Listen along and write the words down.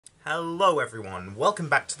Hello everyone, welcome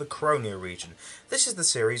back to the Croneo region. This is the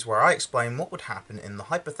series where I explain what would happen in the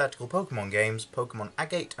hypothetical Pokemon games, Pokemon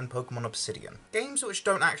Agate and Pokemon Obsidian. Games which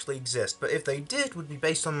don't actually exist, but if they did, would be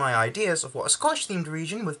based on my ideas of what a Scottish-themed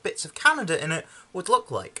region with bits of Canada in it would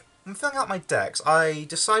look like. When filling out my decks, I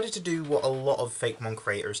decided to do what a lot of Fakemon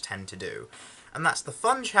creators tend to do, and that's the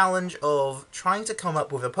fun challenge of trying to come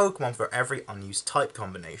up with a Pokemon for every unused type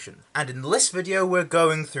combination. And in this video, we're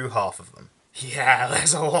going through half of them. Yeah,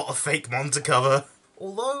 there's a lot of Fakemon to cover.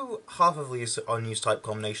 Although half of these unused type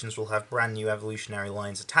combinations will have brand new evolutionary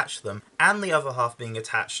lines attached to them, and the other half being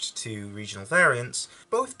attached to regional variants,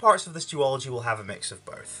 both parts of this duology will have a mix of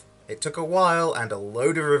both. It took a while and a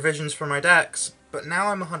load of revisions for my decks, but now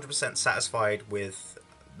I'm 100% satisfied with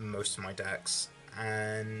most of my decks,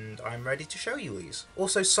 and I'm ready to show you these.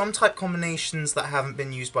 Also, some type combinations that haven't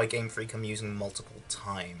been used by Game Freak I'm using multiple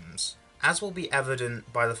times, as will be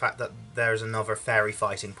evident by the fact that there's another fairy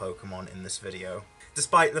fighting Pokemon in this video,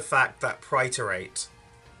 despite the fact that Priorate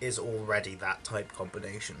is already that type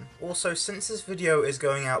combination. Also, since this video is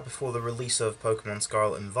going out before the release of Pokemon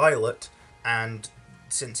Scarlet and Violet, and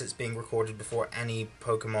since it's being recorded before any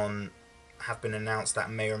Pokemon have been announced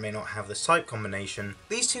that may or may not have this type combination,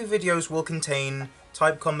 these two videos will contain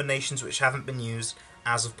type combinations which haven't been used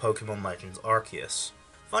as of Pokemon Legends Arceus.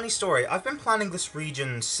 Funny story, I've been planning this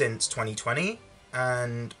region since 2020,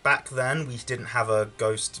 and back then we didn't have a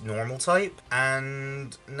ghost normal type,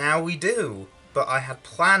 and now we do. But I had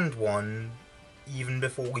planned one even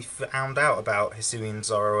before we found out about Hisuian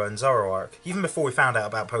Zoroark and Zoroark, even before we found out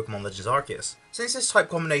about Pokemon Legends Arceus. Since this type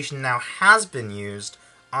combination now has been used,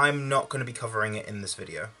 I'm not going to be covering it in this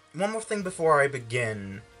video. One more thing before I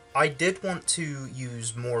begin. I did want to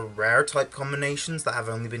use more rare type combinations that have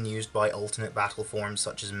only been used by alternate battle forms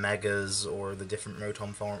such as Megas or the different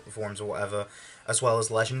Rotom forms or whatever, as well as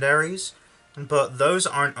legendaries, but those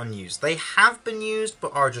aren't unused. They have been used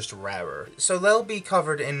but are just rarer, so they'll be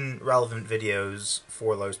covered in relevant videos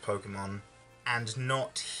for those Pokemon, and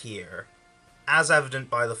not here. As evident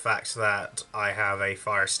by the fact that I have a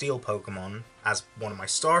Fire Steel Pokemon as one of my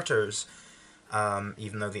starters,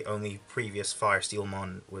 even though the only previous Fire Steel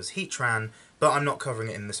Mon was Heatran, but I'm not covering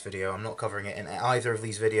it in this video. I'm not covering it in either of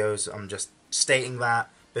these videos. I'm just stating that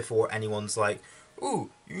before anyone's like, ooh,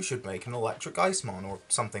 you should make an Electric Icemon or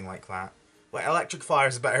something like that. Well, Electric Fire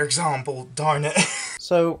is a better example, darn it.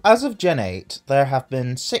 So, as of Gen 8, there have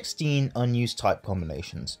been 16 unused type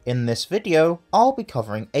combinations. In this video, I'll be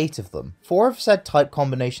covering 8 of them. 4 of said type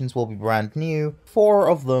combinations will be brand new, 4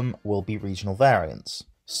 of them will be regional variants.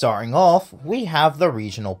 Starting off, we have the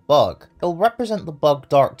Regional Bug. It'll represent the Bug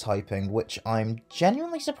Dark typing, which I'm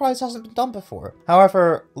genuinely surprised hasn't been done before.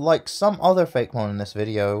 However, like some other Fakemon in this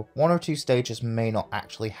video, 1 or 2 stages may not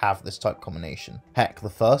actually have this type combination. Heck, the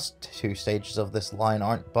first 2 stages of this line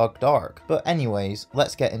aren't Bug Dark. But anyways,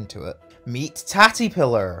 let's get into it. Meet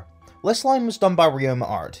Tattypillar! This line was done by Ryoma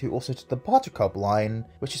Art, who also did the Buttercup line,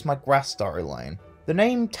 which is my Grass Starry line. The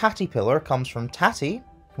name Tattypillar comes from Tatty,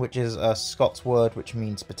 which is a Scots word which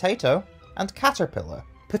means potato, and caterpillar.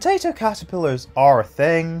 Potato caterpillars are a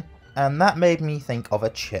thing, and that made me think of a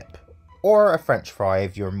chip, or a French fry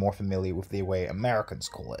if you're more familiar with the way Americans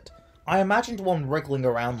call it. I imagined one wriggling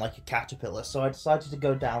around like a caterpillar, so I decided to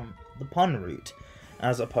go down the pun route,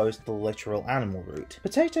 as opposed to the literal animal route.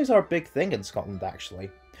 Potatoes are a big thing in Scotland, actually.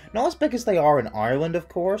 Not as big as they are in Ireland, of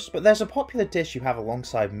course, but there's a popular dish you have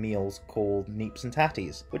alongside meals called neeps and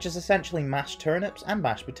tatties, which is essentially mashed turnips and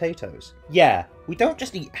mashed potatoes. Yeah, we don't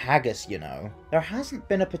just eat haggis, you know. There hasn't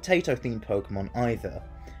been a potato-themed Pokemon either,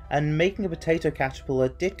 and making a potato caterpillar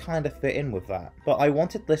did kind of fit in with that. But I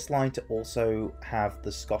wanted this line to also have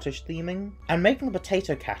the Scottish theming, and making a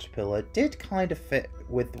potato caterpillar did kind of fit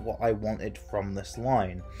with what I wanted from this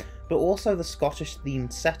line, but also the Scottish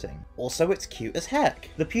themed setting. Also, it's cute as heck.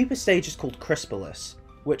 The pupa stage is called Crispalis,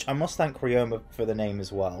 which I must thank Ryoma for the name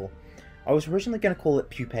as well. I was originally going to call it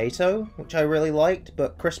Pupato, which I really liked,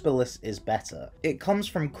 but Crispalis is better. It comes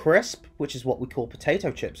from crisp, which is what we call potato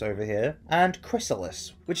chips over here, and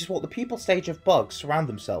chrysalis, which is what the pupa stage of bugs surround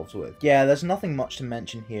themselves with. Yeah, there's nothing much to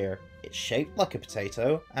mention here. It's shaped like a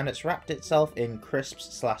potato, and it's wrapped itself in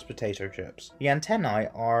crisps/potato chips. The antennae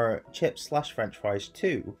are chips/french fries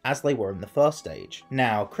too, as they were in the first stage.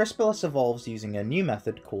 Now, Crispalis evolves using a new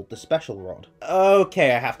method called the Special Rod.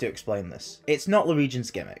 Okay, I have to explain this. It's not the region's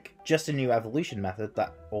gimmick, just a new evolution method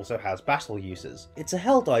that also has battle uses. It's a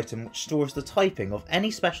held item which stores the typing of any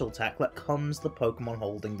special attack that comes the Pokemon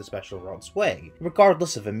holding the Special Rod's way,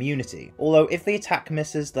 regardless of immunity. Although if the attack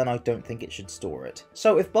misses, then I don't think it should store it.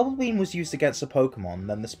 So if Bubble Beam was used against a Pokemon,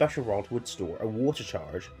 then the Special Rod would store a Water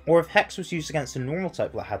Charge, or if Hex was used against a normal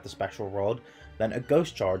type that had the Special Rod, then a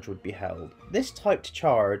ghost charge would be held. This typed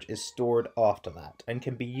charge is stored after that, and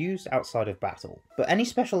can be used outside of battle. But any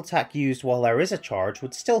special attack used while there is a charge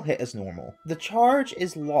would still hit as normal. The charge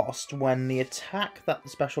is lost when the attack that the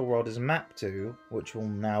special rod is mapped to, which will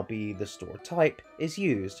now be the stored type, is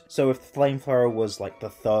used. So if the flamethrower was like the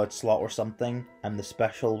 3rd slot or something, and the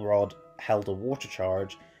special rod held a water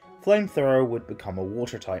charge, flamethrower would become a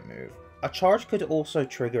water type move. A charge could also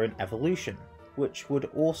trigger an evolution, which would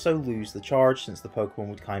also lose the charge since the Pokemon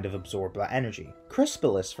would kind of absorb that energy.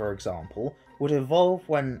 Crispalus, for example, would evolve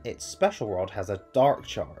when its special rod has a dark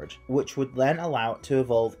charge, which would then allow it to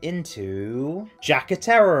evolve into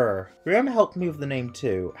Jackaterror. Riom helped me with the name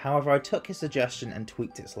too, however I took his suggestion and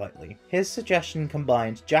tweaked it slightly. His suggestion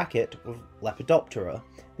combined Jacket with Lepidoptera,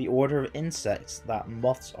 the order of insects that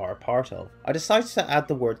moths are a part of. I decided to add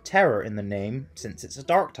the word terror in the name since it's a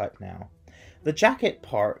dark type now. The jacket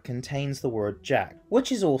part contains the word Jack,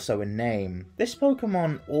 which is also a name. This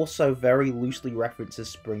Pokemon also very loosely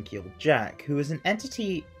references Spring-Keeled Jack, who is an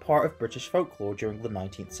entity part of British folklore during the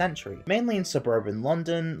 19th century, mainly in suburban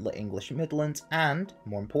London, the English Midlands, and,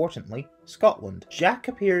 more importantly, Scotland. Jack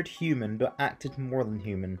appeared human but acted more than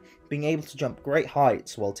human, being able to jump great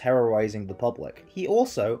heights while terrorising the public. He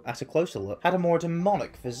also, at a closer look, had a more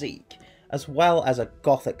demonic physique, as well as a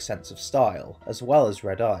gothic sense of style, as well as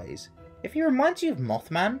red eyes. If he reminds you of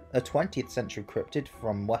Mothman, a 20th century cryptid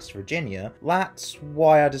from West Virginia, that's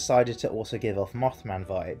why I decided to also give off Mothman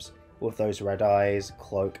vibes, with those red eyes,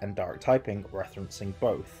 cloak and dark typing referencing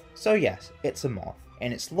both. So yes, it's a moth.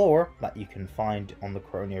 In its lore, that you can find on the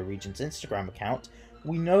Croneo region's Instagram account,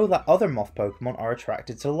 we know that other moth Pokemon are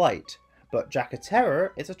attracted to light, but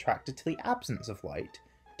Jackaterror is attracted to the absence of light,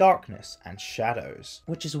 darkness and shadows,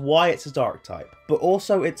 which is why it's a dark type, but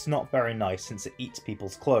also it's not very nice since it eats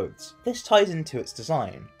people's clothes. This ties into its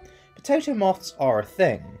design. Potato moths are a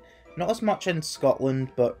thing, not as much in Scotland,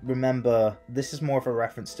 but remember, this is more of a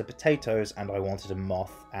reference to potatoes and I wanted a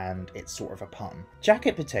moth and it's sort of a pun.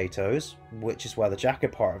 Jacket potatoes, which is where the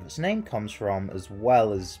jacket part of its name comes from as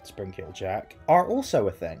well as Spring-Keeled Jack, are also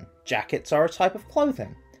a thing. Jackets are a type of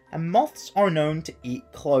clothing, and moths are known to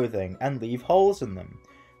eat clothing and leave holes in them.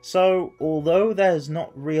 So, although there's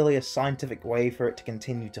not really a scientific way for it to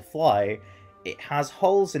continue to fly, it has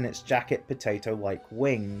holes in its jacket potato-like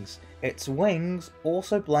wings. Its wings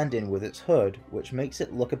also blend in with its hood, which makes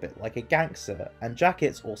it look a bit like a gangster, and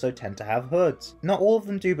jackets also tend to have hoods. Not all of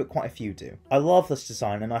them do, but quite a few do. I love this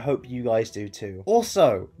design, and I hope you guys do too.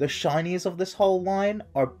 Also, the shinies of this whole line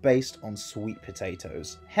are based on sweet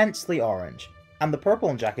potatoes, hence the orange. And the purple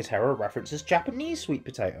on Jackaterror references Japanese sweet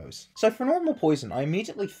potatoes. So for normal poison, I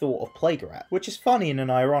immediately thought of Plague Rat, which is funny in an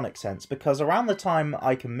ironic sense because around the time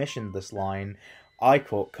I commissioned this line, I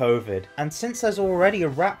caught COVID. And since there's already a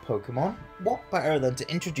rat Pokemon, what better than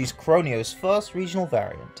to introduce Croneo's first regional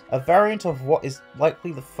variant? A variant of what is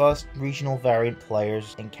likely the first regional variant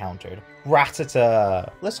players encountered.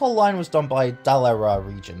 Rattata! This whole line was done by Dalera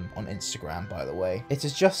region on Instagram, by the way. It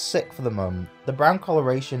is just sick for the moment. The brown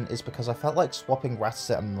coloration is because I felt like swapping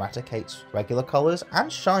Rattata and Ratatate's regular colours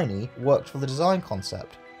and shiny worked for the design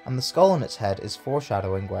concept, and the skull on its head is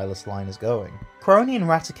foreshadowing where this line is going. Cronian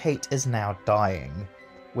Raticate is now dying,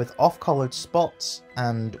 with off-coloured spots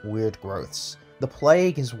and weird growths. The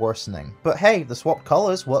plague is worsening, but hey, the swapped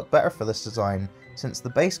colours work better for this design, since the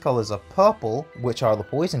base colours are purple, which are the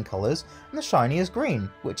poison colours, and the shiny is green,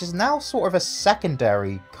 which is now sort of a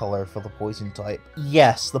secondary colour for the poison type.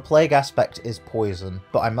 Yes, the plague aspect is poison,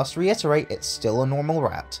 but I must reiterate it's still a normal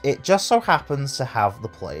rat. It just so happens to have the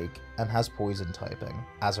plague, and has poison typing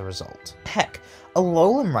as a result. Heck,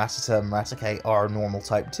 Alolan Rattata and Raticate are normal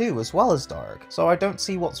type too, as well as dark, so I don't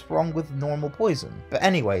see what's wrong with normal poison. But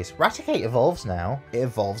anyways, Raticate evolves now. It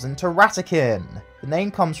evolves into Ratikin. The name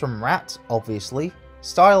comes from rat, obviously,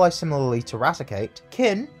 stylized similarly to Raticate,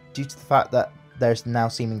 kin, due to the fact that there's now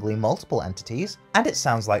seemingly multiple entities, and it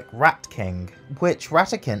sounds like Rat King, which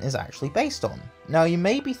Ratikin is actually based on. Now you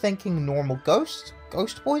may be thinking normal ghost?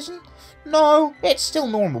 Ghost poison? No, it's still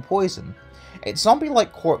normal poison. It's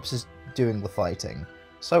zombie-like corpses doing the fighting,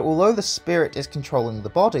 so although the spirit is controlling the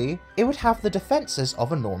body, it would have the defenses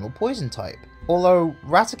of a normal poison type. Although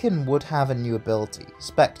Ratikin would have a new ability,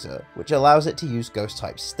 Spectre, which allows it to use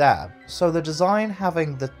ghost-type stab, so the design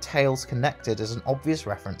having the tails connected is an obvious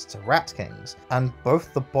reference to Rat Kings, and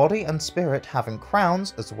both the body and spirit having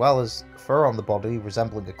crowns, as well as fur on the body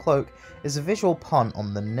resembling a cloak, is a visual pun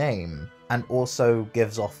on the name, and also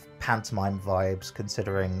gives off pantomime vibes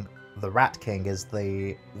considering The Rat King is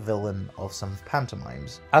the villain of some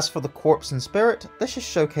pantomimes. As for the corpse and spirit, this is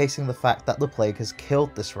showcasing the fact that the plague has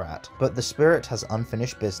killed this rat, but the spirit has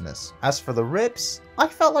unfinished business. As for the ribs, I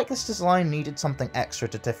felt like this design needed something extra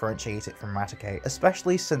to differentiate it from Raticate,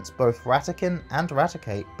 especially since both Ratican and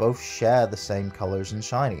Raticate both share the same colours and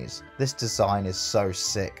shinies. This design is so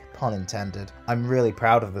sick. Pun intended. I'm really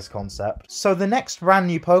proud of this concept. So the next brand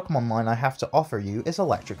new Pokemon line I have to offer you is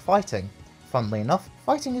Electric Fighting. Funnily enough,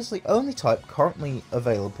 Fighting is the only type currently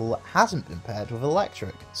available that hasn't been paired with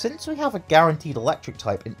Electric. Since we have a guaranteed Electric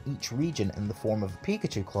type in each region in the form of a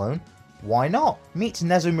Pikachu clone, why not? Meet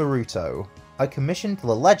Nezumaruto. I commissioned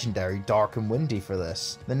the legendary Dark and Windy for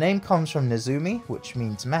this. The name comes from Nezumi, which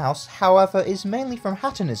means mouse, however is mainly from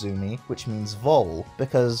Hatanezumi, which means vole,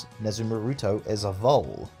 because Nezumaruto is a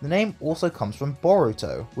vole. The name also comes from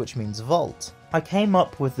Boruto, which means vault. I came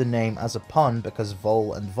up with the name as a pun because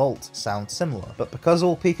vole and vault sound similar, but because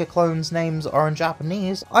all Pika clones' names are in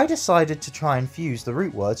Japanese, I decided to try and fuse the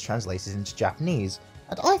root words translated into Japanese,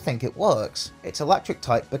 and I think it works. It's electric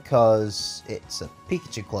type because it's a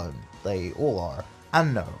Pikachu clone. They all are.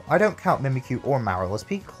 And no, I don't count Mimikyu or Marill as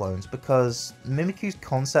Pika clones because Mimikyu's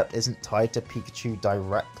concept isn't tied to Pikachu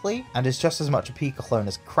directly, and is just as much a Pika clone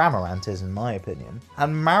as Cramorant is in my opinion.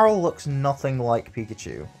 And Marill looks nothing like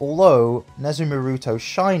Pikachu, although Nezumaruto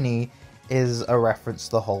Shiny is a reference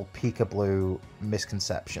to the whole Pika Blue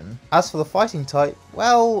misconception. As for the fighting type,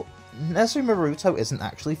 well, Nezumaruto isn't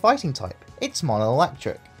actually fighting type, it's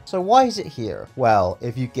mono-electric. So why is it here? Well,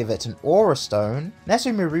 if you give it an Aura Stone,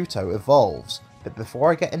 Nezumaruto evolves, but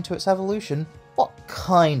before I get into its evolution, what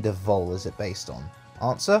kind of vole is it based on?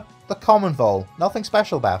 Answer: the common vole, nothing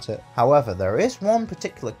special about it. However, there is one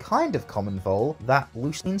particular kind of common vole that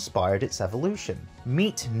loosely inspired its evolution.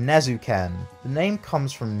 Meet Nezuken. The name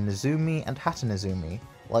comes from Nezumi and Hatanezumi,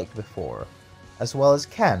 like before, as well as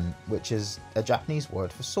Ken, which is a Japanese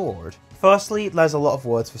word for sword. Firstly, there's a lot of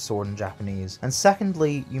words for sword in Japanese, and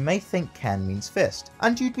secondly, you may think Ken means fist,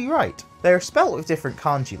 and you'd be right. They are spelt with different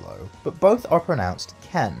kanji though, but both are pronounced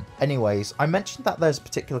Ken. Anyways, I mentioned that there's a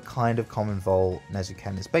particular kind of common vole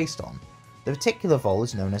Nezuken is based on. The particular vole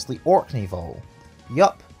is known as the Orkney vole.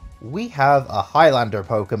 Yup, we have a Highlander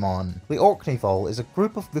Pokemon. The Orkney vole is a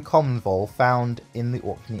group of the common vole found in the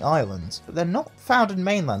Orkney Islands, but they're not found in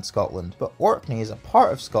mainland Scotland, but Orkney is a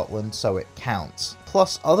part of Scotland, so it counts.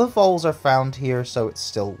 Plus, other voles are found here, so it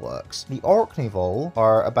still works. The Orkney vole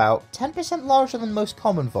are about 10% larger than most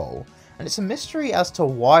common vole, and it's a mystery as to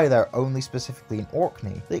why they're only specifically in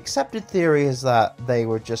Orkney. The accepted theory is that they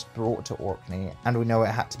were just brought to Orkney, and we know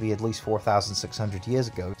it had to be at least 4,600 years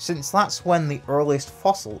ago, since that's when the earliest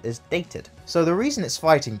fossil is dated. So the reason it's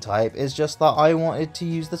fighting type is just that I wanted to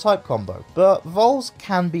use the type combo. But voles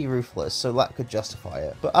can be ruthless, so that could justify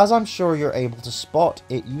it. But as I'm sure you're able to spot,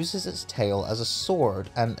 it uses its tail as a sword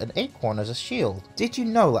and an acorn as a shield. Did you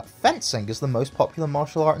know that fencing is the most popular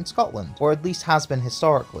martial art in Scotland? Or at least has been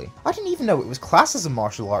historically. I didn't even know it was classed as a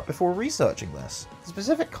martial art before researching this. The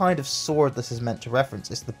specific kind of sword this is meant to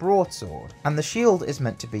reference is the broadsword, and the shield is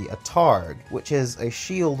meant to be a targ, which is a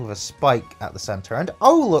shield with a spike at the center, and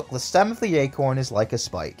oh look, the stem of the acorn is like a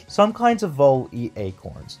spike. Some kinds of vole eat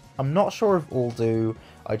acorns. I'm not sure if all do,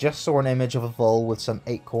 I just saw an image of a vole with some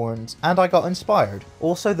acorns, and I got inspired.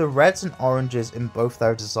 Also, the reds and oranges in both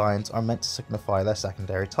their designs are meant to signify their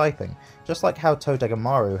secondary typing, just like how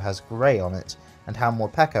Todegamaru has grey on it, and how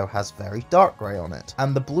Morpeko has very dark grey on it.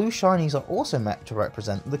 And the blue shinies are also meant to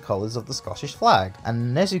represent the colours of the Scottish flag,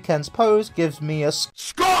 and Nezuken's pose gives me a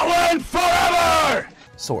Scotland forever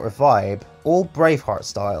sort of vibe, all Braveheart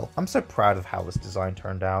style. I'm so proud of how this design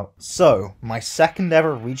turned out. So, my second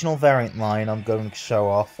ever regional variant line I'm going to show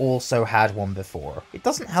off also had one before. It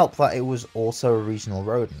doesn't help that it was also a regional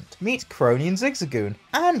rodent. Meet Cronian Zigzagoon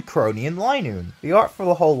and Cronian Linoon. The art for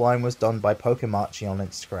the whole line was done by Pokemachi on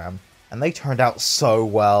Instagram, and they turned out so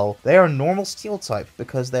well. They are normal steel type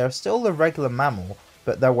because they are still the regular mammal,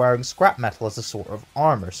 but they're wearing scrap metal as a sort of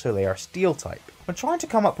armor, so they are steel type. When trying to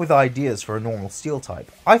come up with ideas for a normal steel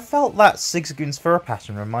type, I felt that Zigzagoon's fur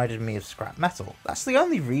pattern reminded me of scrap metal. That's the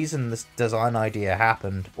only reason this design idea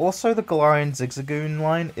happened. Also, the Galarian Zigzagoon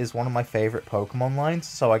line is one of my favourite Pokemon lines,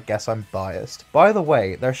 so I guess I'm biased. By the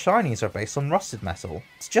way, their shinies are based on rusted metal.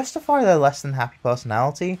 To justify their less than happy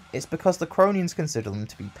personality, it's because the Cronians consider them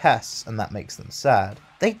to be pests, and that makes them sad.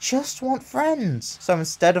 They just want friends! So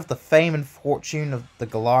instead of the fame and fortune of the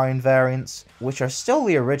Galarian variants, which are still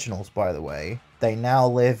the originals by the way, they now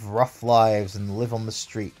live rough lives and live on the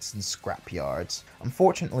streets and scrapyards.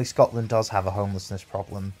 Unfortunately, Scotland does have a homelessness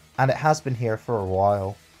problem, and it has been here for a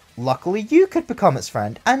while. Luckily, you could become its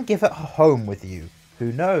friend and give it a home with you.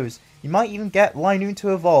 Who knows, you might even get Linoon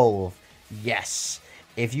to evolve. Yes!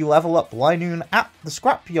 If you level up Linoon at the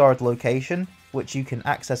Scrapyard location, which you can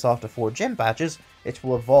access after 4 gym badges, it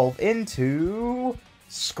will evolve into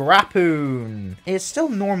Scrapoon! It's still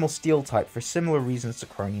normal steel type for similar reasons to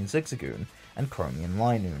Cronian Zigzagoon and Cronian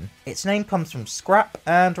Linoon. Its name comes from Scrap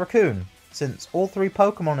and Raccoon, since all 3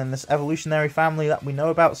 Pokemon in this evolutionary family that we know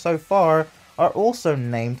about so far are also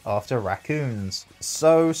named after raccoons.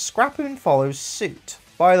 So Scrapoon follows suit.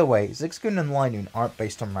 By the way, Zigzagoon and Linoon aren't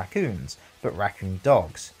based on raccoons, but raccoon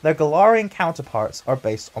dogs. Their Galarian counterparts are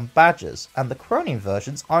based on badgers, and the Cronian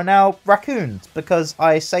versions are now raccoons, because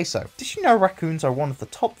I say so. Did you know raccoons are one of the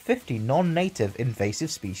top 50 non-native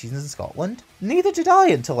invasive species in Scotland? Neither did I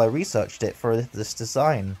until I researched it for this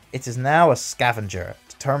design. It is now a scavenger,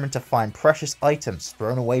 determined to find precious items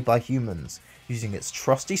thrown away by humans, using its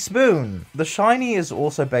trusty spoon. The shiny is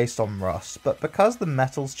also based on rust, but because the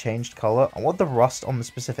metals changed colour, I want the rust on the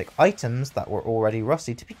specific items that were already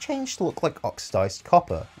rusty to be changed to look like oxidized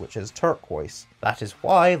copper, which is turquoise. That is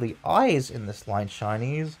why the eyes in this line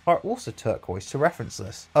shinies are also turquoise to reference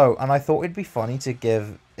this. Oh, and I thought it'd be funny to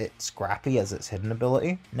give it Scrappy as its hidden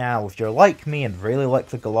ability. Now, if you're like me and really like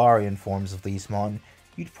the Galarian forms of these mon,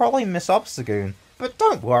 you'd probably miss Obstagoon. But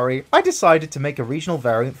don't worry, I decided to make a regional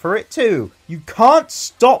variant for it too. You can't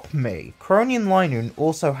stop me! Cronian Linoon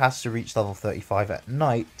also has to reach level 35 at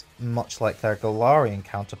night, much like their Galarian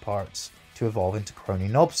counterparts, to evolve into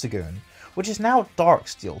Cronian Obstagoon, which is now Dark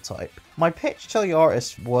Steel type. My pitch to the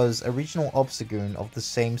artist was a regional Obstagoon of the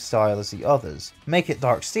same style as the others. Make it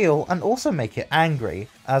Dark Steel and also make it angry,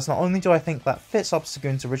 as not only do I think that fits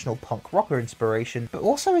Obstagoon's original punk rocker inspiration, but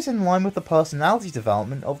also is in line with the personality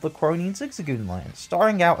development of the Cronian Zigzagoon line,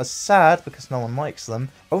 starting out as sad because no one likes them,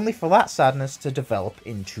 only for that sadness to develop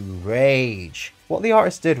into rage. What the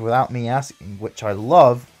artist did without me asking, which I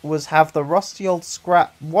love, was have the rusty old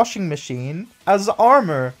scrap washing machine as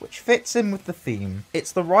armor, which fits in with the theme.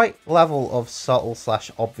 It's the right level of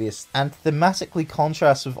subtle/obvious and thematically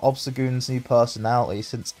contrasts with Obstagoon's new personality,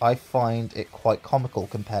 since I find it quite comical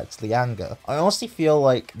compared to the anger. I honestly feel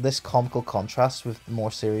like this comical contrast with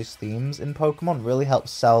more serious themes in Pokemon really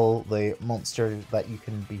helps sell the monster that you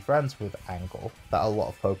can be friends with angle that a lot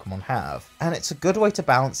of Pokemon have. And it's a good way to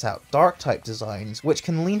balance out dark type designs, which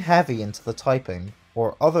can lean heavy into the typing,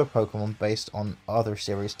 or other Pokemon based on other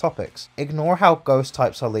serious topics. Ignore how ghost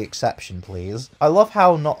types are the exception, please. I love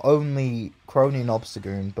how not only Cronian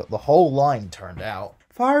Obstagoon, but the whole line turned out.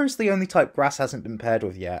 Fire is the only type grass hasn't been paired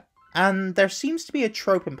with yet, and there seems to be a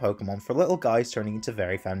trope in Pokemon for little guys turning into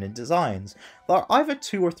very feminine designs. There are either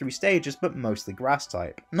 2 or 3 stages, but mostly grass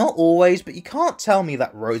type. Not always, but you can't tell me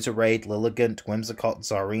that Roserade, Lilligant, Whimsicott,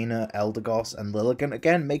 Tsarina, Eldegoss, and Lilligant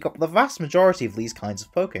again make up the vast majority of these kinds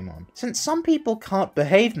of Pokemon. Since some people can't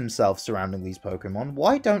behave themselves surrounding these Pokemon,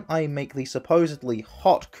 why don't I make these supposedly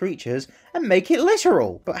hot creatures and make it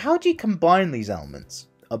literal? But how do you combine these elements?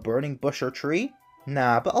 A burning bush or tree?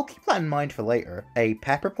 Nah, but I'll keep that in mind for later. A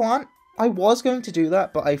pepper plant? I was going to do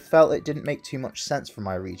that, but I felt it didn't make too much sense for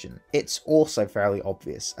my region. It's also fairly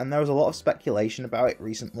obvious, and there was a lot of speculation about it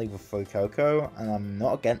recently with Fuecoco, and I'm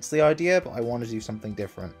not against the idea, but I want to do something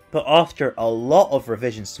different. But after a lot of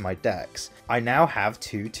revisions to my decks, I now have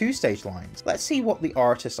 2 2-stage lines. Let's see what the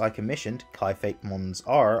artist I commissioned, KaiFakeMons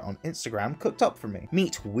R on Instagram, cooked up for me.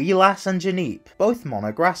 Meet Wheelass and Janeep, both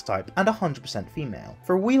mono grass type and 100% female.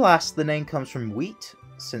 For Wheelass, the name comes from wheat,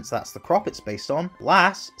 since that's the crop it's based on,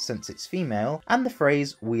 lass, since it's female, and the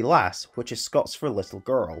phrase wee lass, which is Scots for little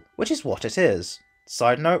girl, which is what it is.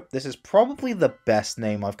 Side note, this is probably the best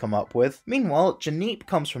name I've come up with. Meanwhile, Janeep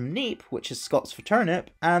comes from neep, which is Scots for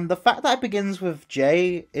turnip, and the fact that it begins with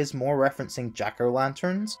J is more referencing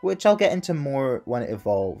jack-o'-lanterns, which I'll get into more when it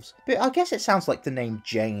evolves. But I guess it sounds like the name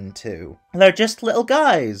Jane too. They're just little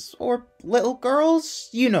guys, or little girls?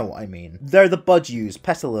 You know what I mean. They're the Budgews,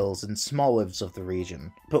 Petalils, and Smolives of the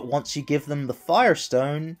region. But once you give them the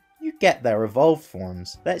Firestone, you get their evolved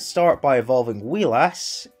forms. Let's start by evolving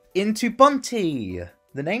Wheelass into Bunty.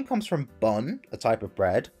 The name comes from bun, a type of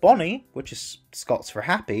bread, bonny, which is Scots for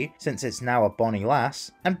happy, since it's now a bonny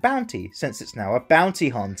lass, and bounty, since it's now a bounty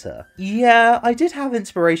hunter. Yeah, I did have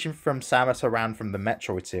inspiration from Samus Aran from the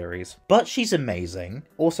Metroid series, but she's amazing.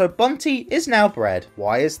 Also, Bunty is now bread.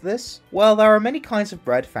 Why is this? Well, there are many kinds of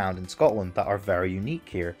bread found in Scotland that are very unique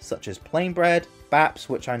here, such as plain bread, baps,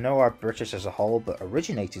 which I know are British as a whole but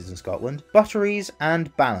originated in Scotland, butteries,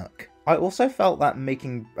 and bannock. I also felt that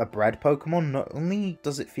making a bread Pokemon, not only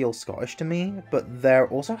does it feel Scottish to me, but there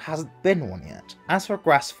also hasn't been one yet. As for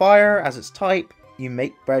Grass Fire, as its type, you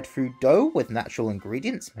make bread through dough with natural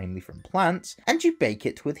ingredients, mainly from plants, and you bake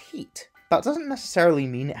it with heat. That doesn't necessarily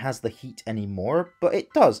mean it has the heat anymore, but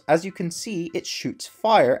it does. As you can see, it shoots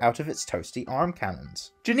fire out of its toasty arm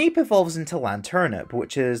cannons. Janeep evolves into Lanturnip,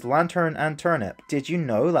 which is lantern and turnip. Did you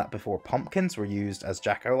know that before pumpkins were used as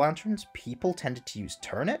jack-o'-lanterns, people tended to use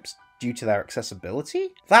turnips due to their accessibility?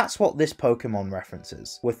 That's what this Pokemon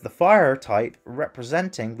references, with the fire type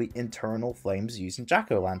representing the internal flames used in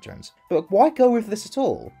jack-o'-lanterns. But why go with this at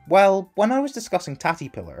all? Well, when I was discussing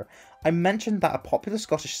Tattypillar, I mentioned that a popular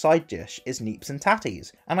Scottish side dish is neeps and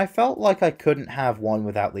tatties, and I felt like I couldn't have one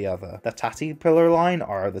without the other. The Tattypillar line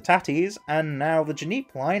are the tatties, and now the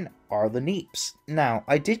Janeep line are the neeps. Now,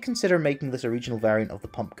 I did consider making this a regional variant of the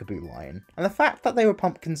Pumpkaboo line, and the fact that they were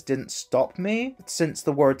pumpkins didn't stop me, since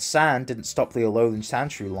the word sand didn't stop the Alolan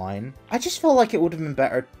Sandshrew line. I just felt like it would have been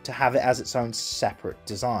better to have it as its own separate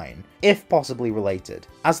design, if possibly related,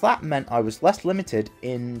 as that meant I was less limited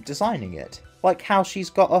in designing it. Like how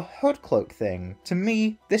she's got a hood cloak thing. To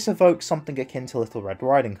me, this evokes something akin to Little Red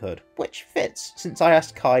Riding Hood, which fits, since I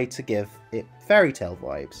asked Kai to give it fairy tale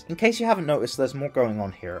vibes. In case you haven't noticed, there's more going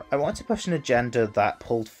on here. I wanted to push an agenda that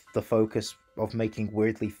pulled the focus of making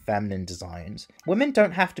weirdly feminine designs. Women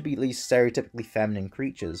don't have to be these stereotypically feminine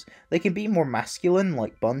creatures. They can be more masculine,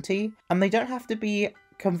 like Bunty, and they don't have to be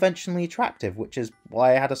conventionally attractive, which is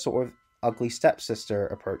why I had a sort of ugly stepsister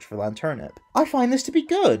approach for Lanturnip. I find this to be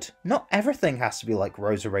good. Not everything has to be like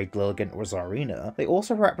Roserade, Lilligant, or Zarina. They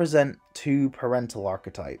also represent two parental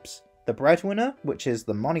archetypes. The breadwinner, which is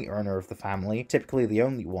the money earner of the family, typically the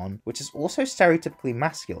only one, which is also stereotypically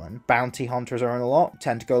masculine. Bounty hunters earn a lot,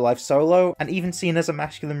 tend to go life solo, and even seen as a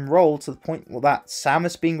masculine role to the point that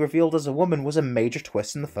Samus being revealed as a woman was a major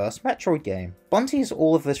twist in the first Metroid game. Bunty is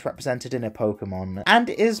all of this represented in a Pokemon, and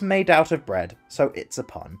is made out of bread, so it's a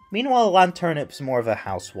pun. Meanwhile, Lanturnip's more of a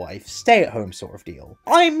housewife, stay-at-home sort of deal.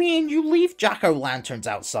 I mean, you leave jack-o'-lanterns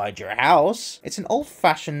outside your house. It's an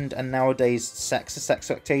old-fashioned and nowadays sexist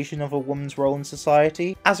expectation of a woman's role in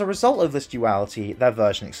society. As a result of this duality, they're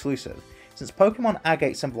version exclusive. Since Pokemon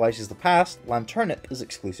Agate symbolises the past, Lanturnip is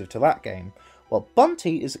exclusive to that game, while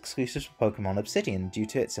Bunty is exclusive to Pokemon Obsidian due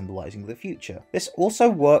to it symbolising the future. This also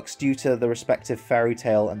works due to the respective fairy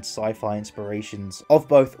tale and sci-fi inspirations of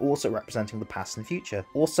both also representing the past and future.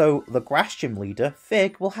 Also, the Grass Gym leader,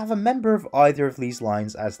 Fig, will have a member of either of these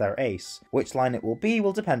lines as their ace. Which line it will be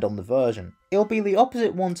will depend on the version. It'll be the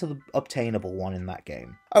opposite one to the obtainable one in that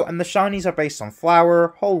game. Oh, and the shinies are based on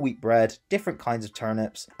flour, whole wheat bread, different kinds of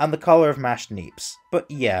turnips, and the colour of mashed neeps.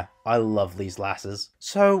 But yeah, I love these lasses.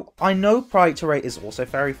 So, I know Pryterate is also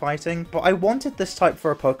fairy fighting, but I wanted this type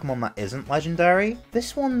for a Pokemon that isn't legendary.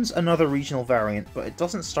 This one's another regional variant, but it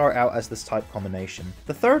doesn't start out as this type combination.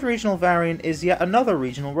 The third regional variant is yet another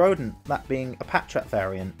regional rodent, that being a Patrat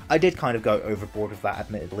variant. I did kind of go overboard with that,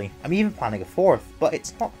 admittedly. I'm even planning a fourth, but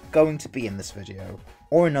it's not going to be in this video.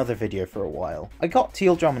 Or another video for a while. I got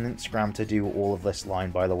Tealdrum on Instagram to do all of this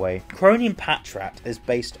line, by the way. Croneo Patrat is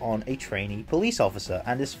based on a trainee police officer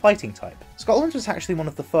and is fighting type. Scotland was actually one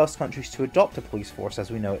of the first countries to adopt a police force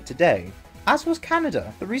as we know it today. As was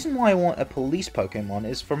Canada. The reason why I want a police Pokemon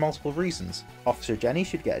is for multiple reasons. Officer Jenny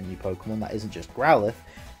should get a new Pokemon that isn't just Growlithe,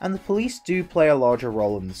 and the police do play a larger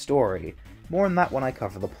role in the story. More on that when I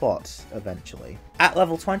cover the plot, eventually. At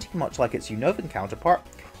level 20, much like its Unova counterpart,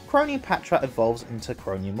 Croneo Patrat evolves into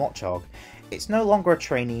Croneo Machog. It's no longer a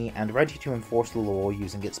trainee and ready to enforce the law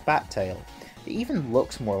using its bat tail. It even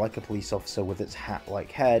looks more like a police officer with its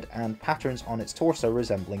hat-like head and patterns on its torso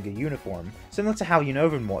resembling a uniform, similar to how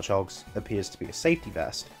Unovan Watchog's appears to be a safety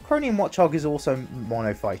vest. Croneo Watchog is also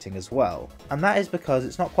mono-fighting as well, and that is because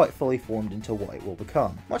it's not quite fully formed into what it will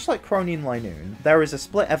become. Much like Croneo and Linoon, there is a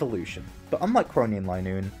split evolution, but unlike Croneo and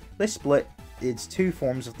Linoon, this split is two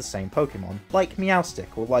forms of the same Pokemon, like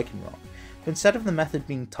Meowstic or Lycanroc. But instead of the method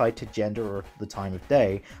being tied to gender or the time of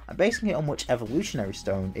day, I'm basing it on which evolutionary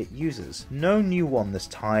stone it uses. No new one this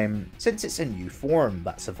time, since it's a new form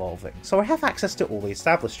that's evolving, so I have access to all the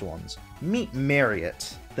established ones. Meet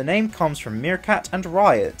Myriot. The name comes from Meerkat and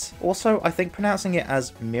Riot. Also, I think pronouncing it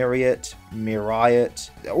as Myriot, Myriot,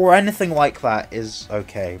 or anything like that is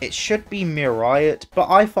okay. It should be Myriot, but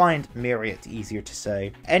I find Myriot easier to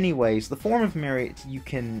say. Anyways, the form of Myriot you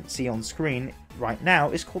can see on screen right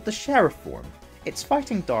now is called the Sheriff form. It's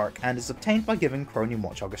fighting dark and is obtained by giving Croneo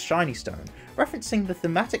Watchog a shiny stone, referencing the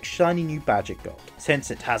thematic shiny new badge it got. Since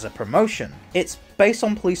it has a promotion, it's based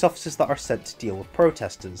on police officers that are sent to deal with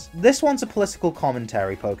protesters. This one's a political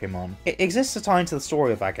commentary Pokemon. It exists to tie into the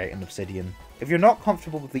story of Agate and Obsidian. If you're not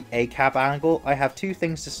comfortable with the ACAB angle, I have two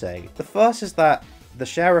things to say. The first is that The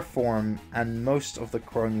sheriff form and most of the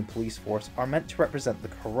Croneo police force are meant to represent the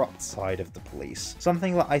corrupt side of the police,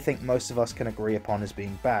 something that I think most of us can agree upon as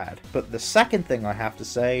being bad. But the second thing I have to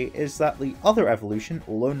say is that the other evolution,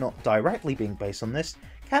 although not directly being based on this,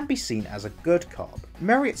 can be seen as a good cop.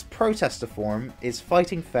 Myriad's protester form is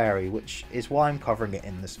Fighting Fairy, which is why I'm covering it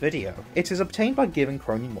in this video. It is obtained by giving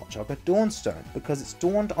Croneo Watchog a Dawnstone, because it's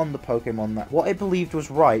dawned on the Pokemon that what it believed was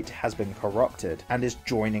right has been corrupted, and is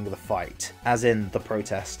joining the fight, as in the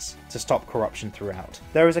protests, to stop corruption throughout.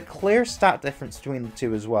 There is a clear stat difference between the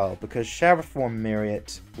two as well, because Sheriff form Myriad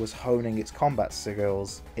was honing its combat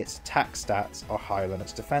skills, its attack stats are higher than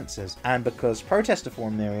its defenses, and because Protester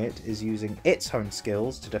form Myriad is using its honed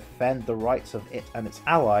skills to defend the rights of it and its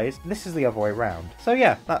allies, this is the other way around. So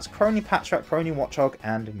yeah, that's Croneo Patchwork, Croneo Watchog,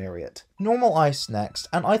 and Myriad. Normal Ice next,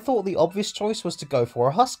 and I thought the obvious choice was to go for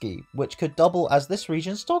a Husky, which could double as this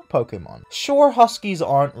region's dog Pokemon. Sure, Huskies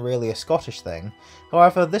aren't really a Scottish thing,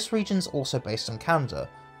 however this region's also based on Canada,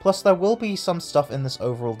 plus there will be some stuff in this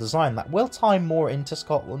overall design that will tie more into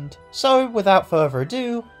Scotland. So without further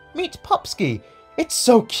ado, meet Pupsky! It's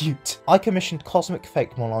so cute! I commissioned Cosmic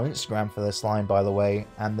Fakemon on Instagram for this line, by the way,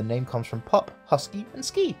 and the name comes from Pup, Husky, and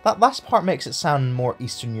Ski. That last part makes it sound more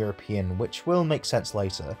Eastern European, which will make sense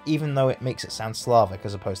later, even though it makes it sound Slavic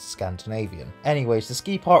as opposed to Scandinavian. Anyways, the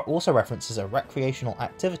ski part also references a recreational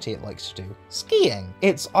activity it likes to do, skiing.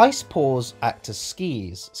 Its ice paws act as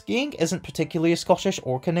skis. Skiing isn't particularly a Scottish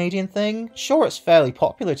or Canadian thing. Sure, it's fairly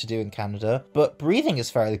popular to do in Canada, but breathing is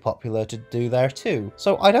fairly popular to do there too,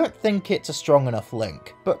 so I don't think it's a strong enough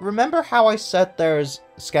link. But remember how I said there's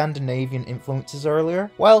Scandinavian influences earlier?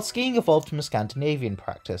 Well, skiing evolved from a Scandinavian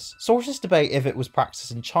practice. Sources debate if it was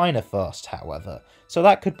practiced in China first, however, so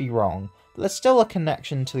that could be wrong, but there's still a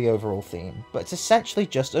connection to the overall theme. But it's essentially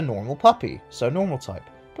just a normal puppy, so normal type,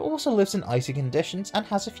 but also lives in icy conditions and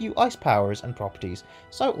has a few ice powers and properties,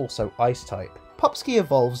 so also ice type. Pupsky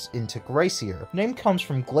evolves into Glacier. The name comes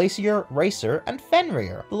from Glacier, Racer, and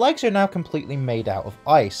Fenrir. The legs are now completely made out of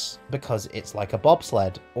ice, because it's like a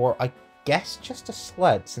bobsled, or I guess just a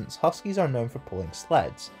sled, since Huskies are known for pulling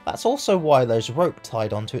sleds. That's also why there's rope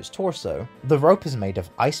tied onto its torso. The rope is made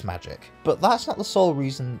of ice magic, but that's not the sole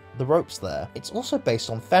reason the rope's there. It's also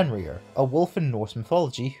based on Fenrir, a wolf in Norse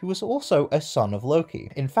mythology who was also a son of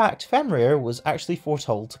Loki. In fact, Fenrir was actually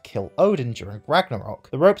foretold to kill Odin during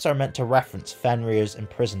Ragnarok. The ropes are meant to reference Fenrir's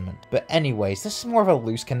imprisonment. But anyways, this is more of a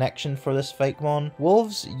loose connection for this Fakemon.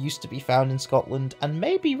 Wolves used to be found in Scotland and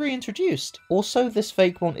may be reintroduced. Also, this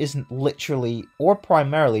Fakemon isn't literally or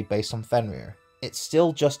primarily based on Fenrir. It's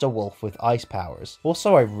still just a wolf with ice powers.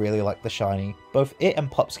 Also, I really like the shiny. Both it and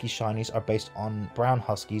Pupsky shinies are based on brown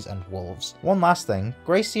huskies and wolves. One last thing,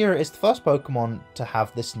 Glacier is the first Pokemon to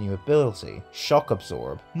have this new ability, Shock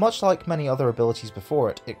Absorb. Much like many other abilities before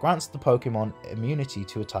it, it grants the Pokemon immunity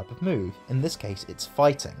to a type of move. In this case, it's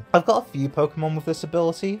fighting. I've got a few Pokemon with this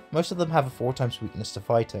ability. Most of them have a 4x weakness to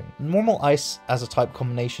fighting. Normal Ice as a type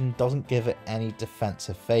combination doesn't give it any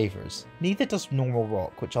defensive favors. Neither does Normal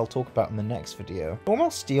Rock, which I'll talk about in the next video. Normal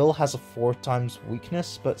Steel has a 4x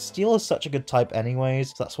weakness, but Steel is such a good type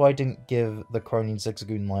anyways, so that's why I didn't give the Croneo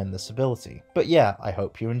Zigzagoon line this ability. But yeah, I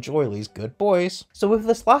hope you enjoy these good boys. So with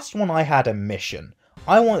this last one I had a mission.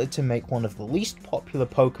 I wanted to make one of the least popular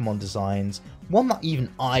Pokemon designs, one that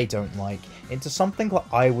even I don't like, into something that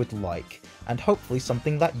I would like, and hopefully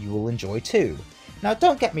something that you will enjoy too. Now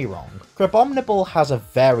don't get me wrong, Crabominable has a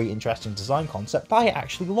very interesting design concept that I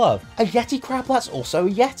actually love. A Yeti crab that's also a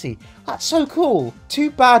Yeti. That's so cool.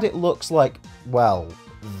 Too bad it looks like, well,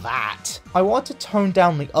 that. I want to tone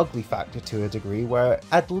down the ugly factor to a degree where it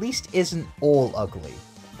at least isn't all ugly.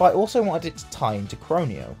 But I also wanted it to tie into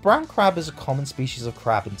Croneo. Brown crab is a common species of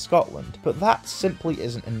crab in Scotland, but that simply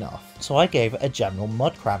isn't enough, so I gave it a general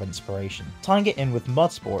mud crab inspiration, tying it in with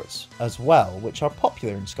mud sports as well, which are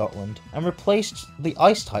popular in Scotland, and replaced the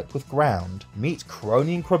ice type with ground. Meet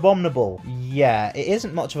Croneo Crabominable. Yeah, it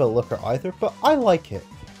isn't much of a looker either, but I like it.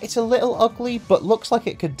 It's a little ugly, but looks like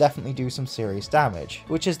it could definitely do some serious damage,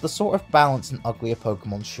 which is the sort of balance an uglier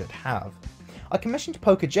Pokemon should have. I commissioned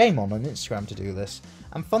PokeJmon on Instagram to do this,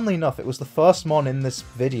 and funnily enough it was the first mon in this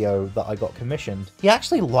video that I got commissioned. He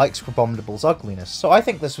actually likes Crabominable's ugliness, so I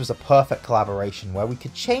think this was a perfect collaboration where we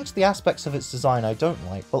could change the aspects of its design I don't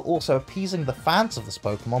like, while also appeasing the fans of this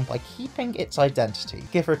Pokemon by keeping its identity,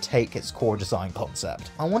 give or take its core design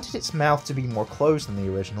concept. I wanted its mouth to be more closed than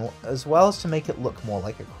the original, as well as to make it look more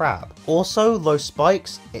like a crab. Also, those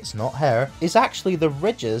spikes, it's not hair, is actually the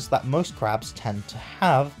ridges that most crabs tend to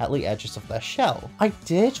have at the edges of their shell. I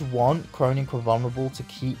did want Croneo Crabominable to to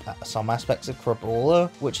keep some aspects of Crabrawler,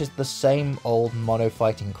 which is the same old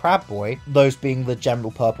mono-fighting crab boy, those being the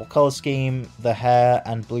general purple colour scheme, the hair,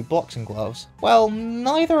 and blue boxing gloves. Well,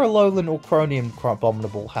 neither Alolan or Croneo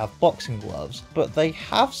Crabominable have boxing gloves, but they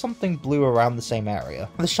have something blue around the same area.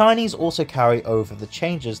 The shinies also carry over the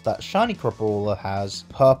changes that shiny Crabrawler has,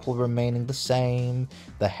 purple remaining the same,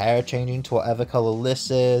 the hair changing to whatever colour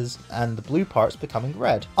this is, and the blue parts becoming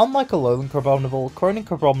red. Unlike Alolan Crabominable, Croneo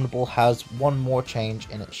Crabominable has one more change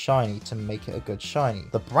in its shiny to make it a good shiny.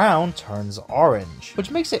 The brown turns orange,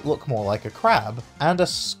 which makes it look more like a crab, and a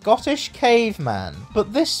Scottish caveman.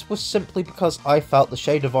 But this was simply because I felt the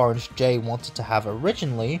shade of orange Jay wanted to have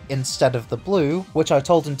originally, instead of the blue, which I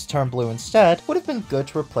told him to turn blue instead, would have been good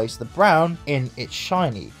to replace the brown in its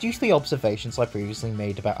shiny, due to the observations I previously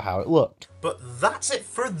made about how it looked. But that's it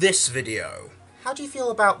for this video. How do you feel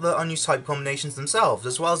about the unused type combinations themselves,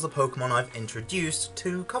 as well as the Pokemon I've introduced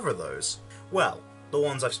to cover those? Well, the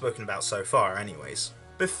ones I've spoken about so far anyways.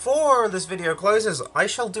 Before this video closes, I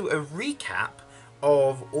shall do a recap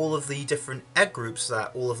of all of the different egg groups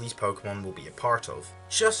that all of these Pokemon will be a part of.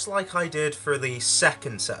 Just like I did for the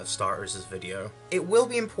second set of starters this video. It will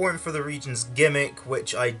be important for the region's gimmick,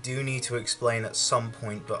 which I do need to explain at some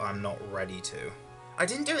point, but I'm not ready to. I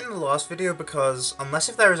didn't do it in the last video because, unless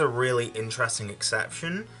if there is a really interesting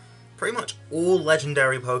exception, pretty much all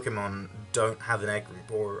legendary Pokemon don't have an egg group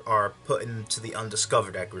or are put into the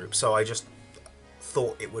undiscovered egg group, so I just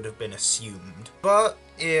thought it would have been assumed. But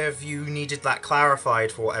if you needed that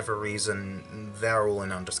clarified for whatever reason, they're all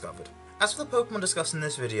in undiscovered. As for the Pokemon discussed in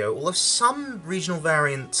this video, although some regional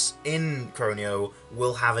variants in Croneo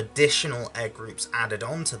will have additional egg groups added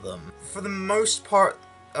onto them, for the most part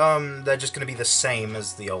they're just going to be the same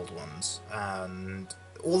as the old ones, and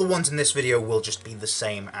all the ones in this video will just be the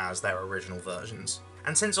same as their original versions.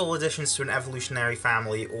 And since all additions to an evolutionary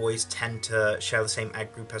family always tend to share the same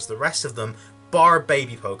egg group as the rest of them, bar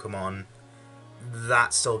baby Pokemon,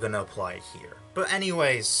 that's still going to apply here. But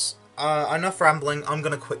anyways, enough rambling, I'm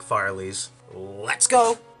going to quick fire these. Let's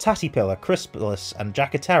go! Tatipilla, Crispus, and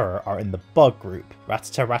Jacatera are in the Bug group.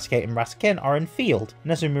 Rattata, Raticate, and Ratikin are in Field.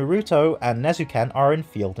 Nezumuruto and Nezuken are in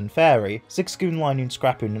Field and Fairy. Zigzagoon, Linoon,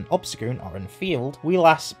 Scrapoon, and Obstagoon are in Field.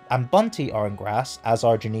 Wheelass and Bunty are in Grass, as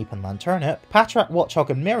are Janeep and Lanturnip. Patrat, Watchog,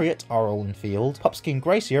 and Myriot are all in Field. Pupsky and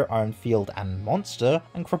Gracier are in Field and Monster.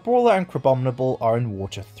 And Crabrawler and Crabominable are in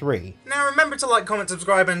Water 3. Now remember to like, comment,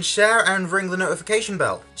 subscribe, and share, and ring the notification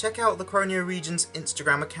bell. Check out the Croneo Region's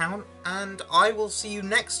Instagram account, and I will see you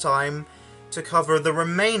next time to cover the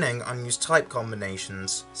remaining unused type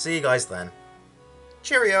combinations. See you guys then.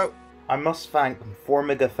 Cheerio! I must thank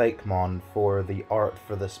Formiga Fakemon for the art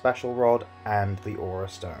for the Special Rod and the Aura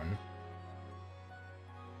Stone.